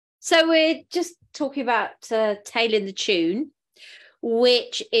So we're just talking about Tailing the Tune,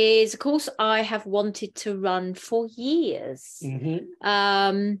 which is a course I have wanted to run for years.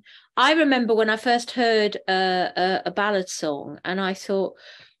 Mm-hmm. I remember when I first heard a ballad song, and I thought,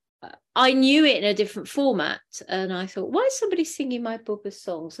 I knew it in a different format, and I thought, why is somebody singing my Bubba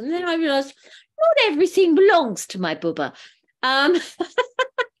songs? And then I realised, not everything belongs to my Bubba. And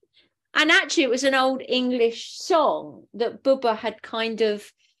actually, it was an old English song that Bubba had kind of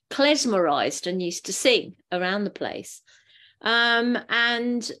klezmerized and used to sing around the place.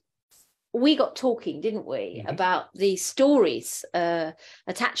 And we got talking, didn't we, Mm-hmm. about the stories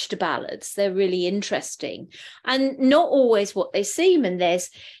attached to ballads. They're really interesting and not always what they seem. And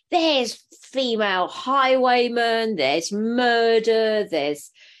there's female highwaymen, there's murder,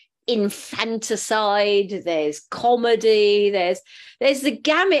 there's infanticide, there's comedy, there's the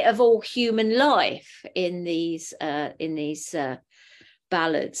gamut of all human life in these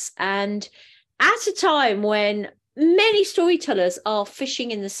ballads. And at a time when many storytellers are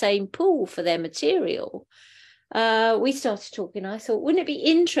fishing in the same pool for their material, we started talking. I thought, wouldn't it be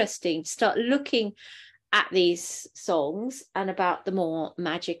interesting to start looking at these songs and about the more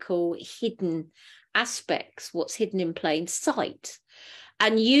magical hidden aspects, what's hidden in plain sight,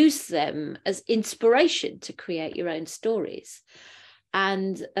 and use them as inspiration to create your own stories.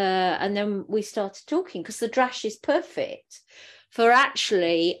 And then we started talking, because the drash is perfect for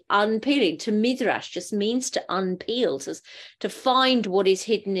actually unpeeling. To midrash just means to unpeel, to find what is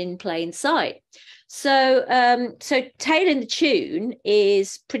hidden in plain sight. So Tailing the Tune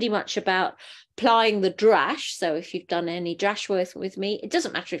is pretty much about applying the drash. So if you've done any drash work with me, it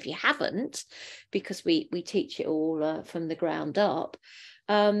doesn't matter if you haven't, because we teach it all from the ground up.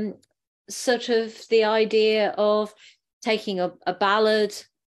 Sort of the idea of taking a ballad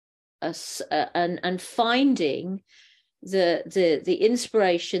and finding the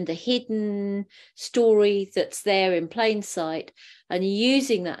inspiration, the hidden story that's there in plain sight, and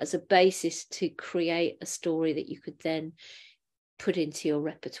using that as a basis to create a story that you could then put into your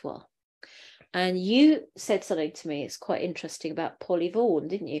repertoire. And you said something to me, it's quite interesting, about Polly Vaughan,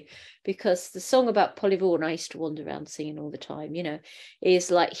 didn't you? Because the song about Polly Vaughan, I used to wander around singing all the time,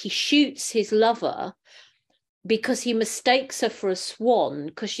 is like he shoots his lover because he mistakes her for a swan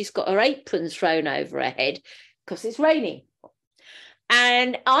because she's got her apron thrown over her head because it's raining.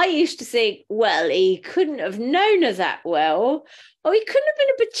 And I used to think, well, he couldn't have known her that well, or he couldn't have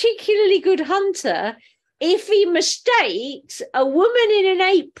been a particularly good hunter if he mistaked a woman in an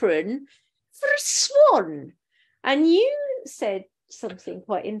apron for a swan. And you said something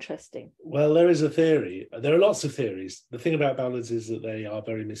quite interesting. Well, there is a theory. There are lots of theories. The thing about ballads is that they are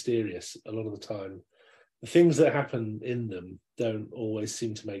very mysterious a lot of the time. The things that happen in them don't always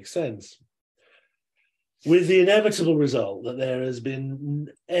seem to make sense, with the inevitable result that there has been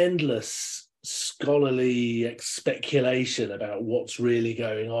endless scholarly speculation about what's really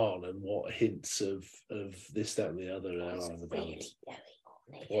going on and what hints of this, that, and the other are in the ballads.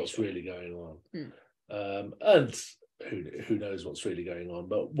 What's really going on. And who knows what's really going on.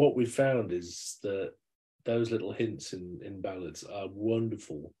 But what we've found is that those little hints in ballads are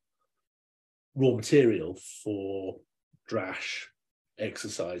wonderful raw material for drash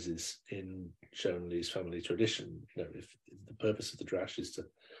exercises in Shonaleigh's family tradition. If the purpose of the drash is to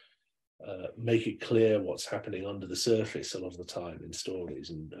make it clear what's happening under the surface a lot of the time in stories,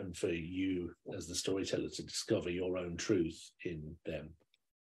 and for you as the storyteller to discover your own truth in them.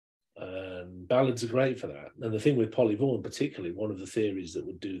 And ballads are great for that. And the thing with Polly Vaughan, particularly, one of the theories that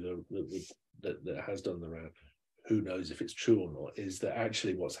that has done the round, who knows if it's true or not, is that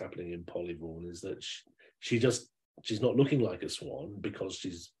actually what's happening in Polly Vaughan is that she's not looking like a swan because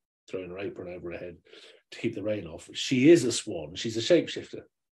she's throwing her apron over her head to keep the rain off. She is a swan. She's a shapeshifter.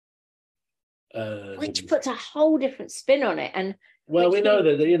 Which puts a whole different spin on it. And well, we know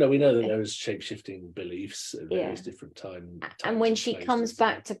that there is shape-shifting beliefs at various different times. And when she comes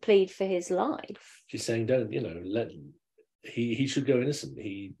back to plead for his life, she's saying, "Don't he should go innocent.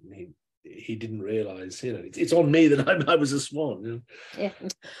 He didn't realise. It's on me that I was a swan." Yeah.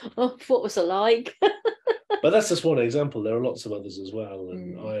 Oh, what was it like? But that's just one example. There are lots of others as well,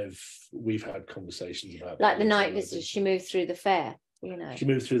 and we've had conversations about like the night visitor. She moved through the fair. She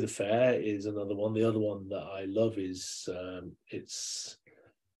moved through the fair is another one. The other one that I love is it's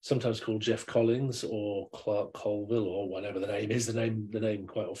sometimes called Jeff Collins or Clark Colville or whatever the name is. The name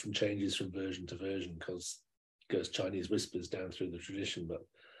quite often changes from version to version because it goes Chinese whispers down through the tradition. But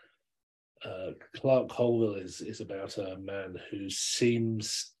Clark Colville is about a man who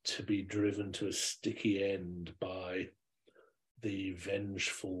seems to be driven to a sticky end by the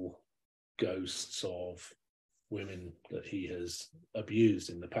vengeful ghosts of women that he has abused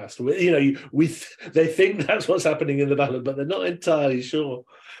in the past. They think that's what's happening in the ballad, but they're not entirely sure.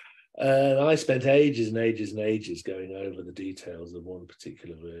 And I spent ages and ages and ages going over the details of one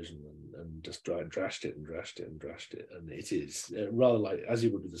particular version and just drashed it. And it is rather like, as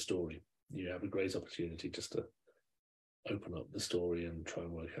you would with the story, you have a great opportunity just to open up the story and try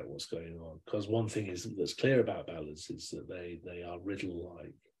and work out what's going on. Because one thing that's clear about ballads is that they are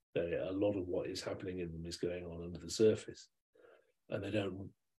riddle-like. A lot of what is happening in them is going on under the surface, and they don't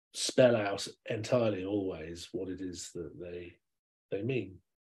spell out entirely always what it is that they mean.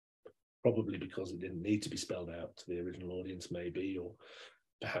 Probably because it didn't need to be spelled out to the original audience, maybe, or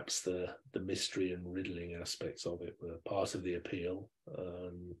perhaps the mystery and riddling aspects of it were part of the appeal.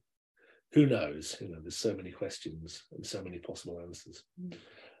 Who knows? There's so many questions and so many possible answers,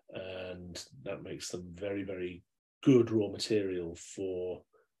 and that makes them very, very good raw material for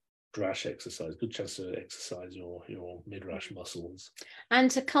drash exercise. Good chance to exercise your midrash muscles,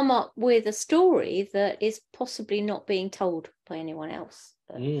 and to come up with a story that is possibly not being told by anyone else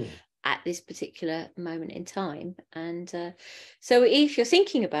at this particular moment in time. And so if you're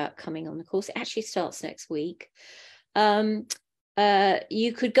thinking about coming on the course, it actually starts next week.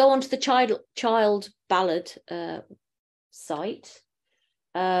 You could go onto the child ballad site.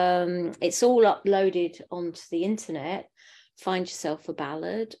 It's all uploaded onto the internet. Find yourself a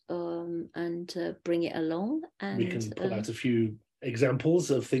ballad and bring it along. And we can pull out a few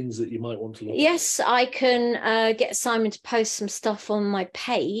examples of things that you might want to look at. Yes, I can get Simon to post some stuff on my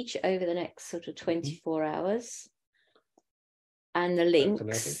page over the next sort of 24 hours and the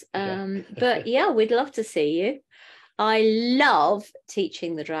links. But yeah, we'd love to see you. I love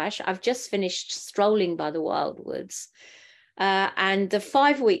teaching the drash. I've just finished Strolling by the Wildwoods. And the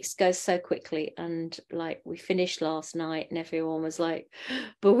 5 weeks goes so quickly, and like we finished last night and everyone was like,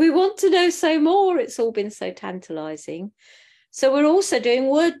 but we want to know so more. It's all been so tantalizing. So we're also doing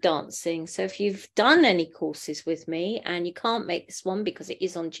word dancing. So if you've done any courses with me and you can't make this one because it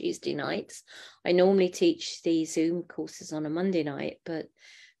is on Tuesday nights, I normally teach the Zoom courses on a Monday night, but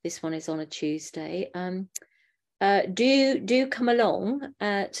this one is on a Tuesday. Do come along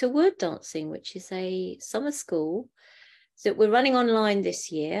to word dancing, which is a summer school. So we're running online this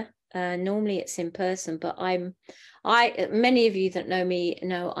year. Normally it's in person, but many of you that know me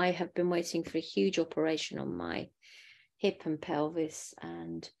know I have been waiting for a huge operation on my hip and pelvis,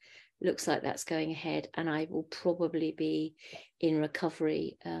 and looks like that's going ahead, and I will probably be in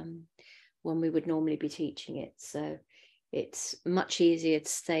recovery when we would normally be teaching it. So it's much easier to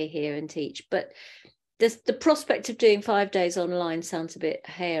stay here and teach. But the prospect of doing 5 days online sounds a bit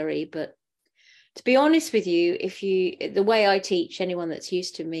hairy, but to be honest with you, the way I teach, anyone that's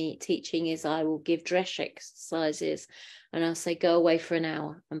used to me teaching, is I will give dress exercises and I'll say, go away for an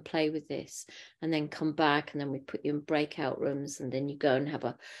hour and play with this, and then come back, and then we put you in breakout rooms, and then you go and have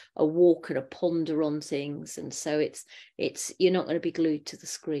a walk and a ponder on things. And so it's you're not going to be glued to the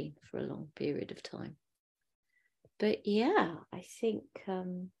screen for a long period of time. But yeah, I think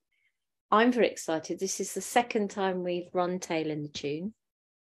I'm very excited. This is the second time we've run Tail in the Tune.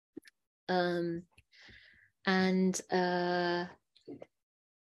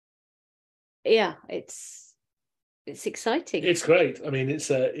 Yeah, it's exciting. It's great. I mean, it's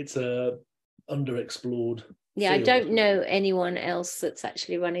a underexplored. Yeah, field. I don't know anyone else that's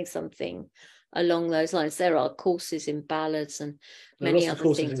actually running something along those lines. There are courses in ballads and many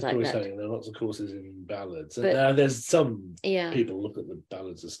other things like that. There are lots of courses in ballads. But, there's some people look at the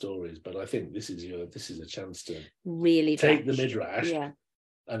ballads as stories, but I think this is a chance to really take the midrash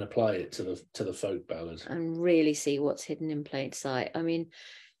and apply it to the folk ballad and really see what's hidden in plain sight. I mean,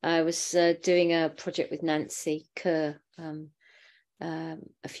 I was doing a project with Nancy Kerr a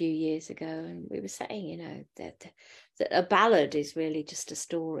few years ago, and we were saying, that a ballad is really just a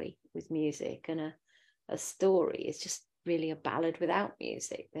story with music, and a story is just really a ballad without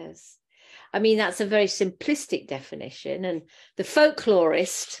music. That's a very simplistic definition, and the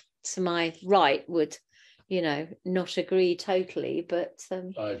folklorist to my right would not agree totally, but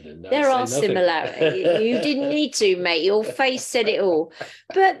there are similarities. You didn't need to, mate. Your face said it all.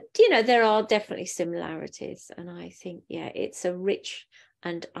 But, there are definitely similarities. And I think, it's a rich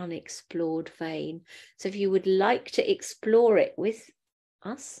and unexplored vein. So if you would like to explore it with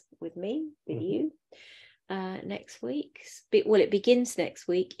us, with me, with you, next week, it begins next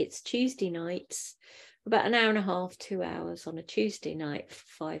week. It's Tuesday nights, about an hour and a half, 2 hours on a Tuesday night for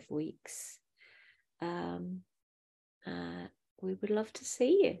 5 weeks. We would love to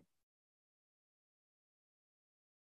see you.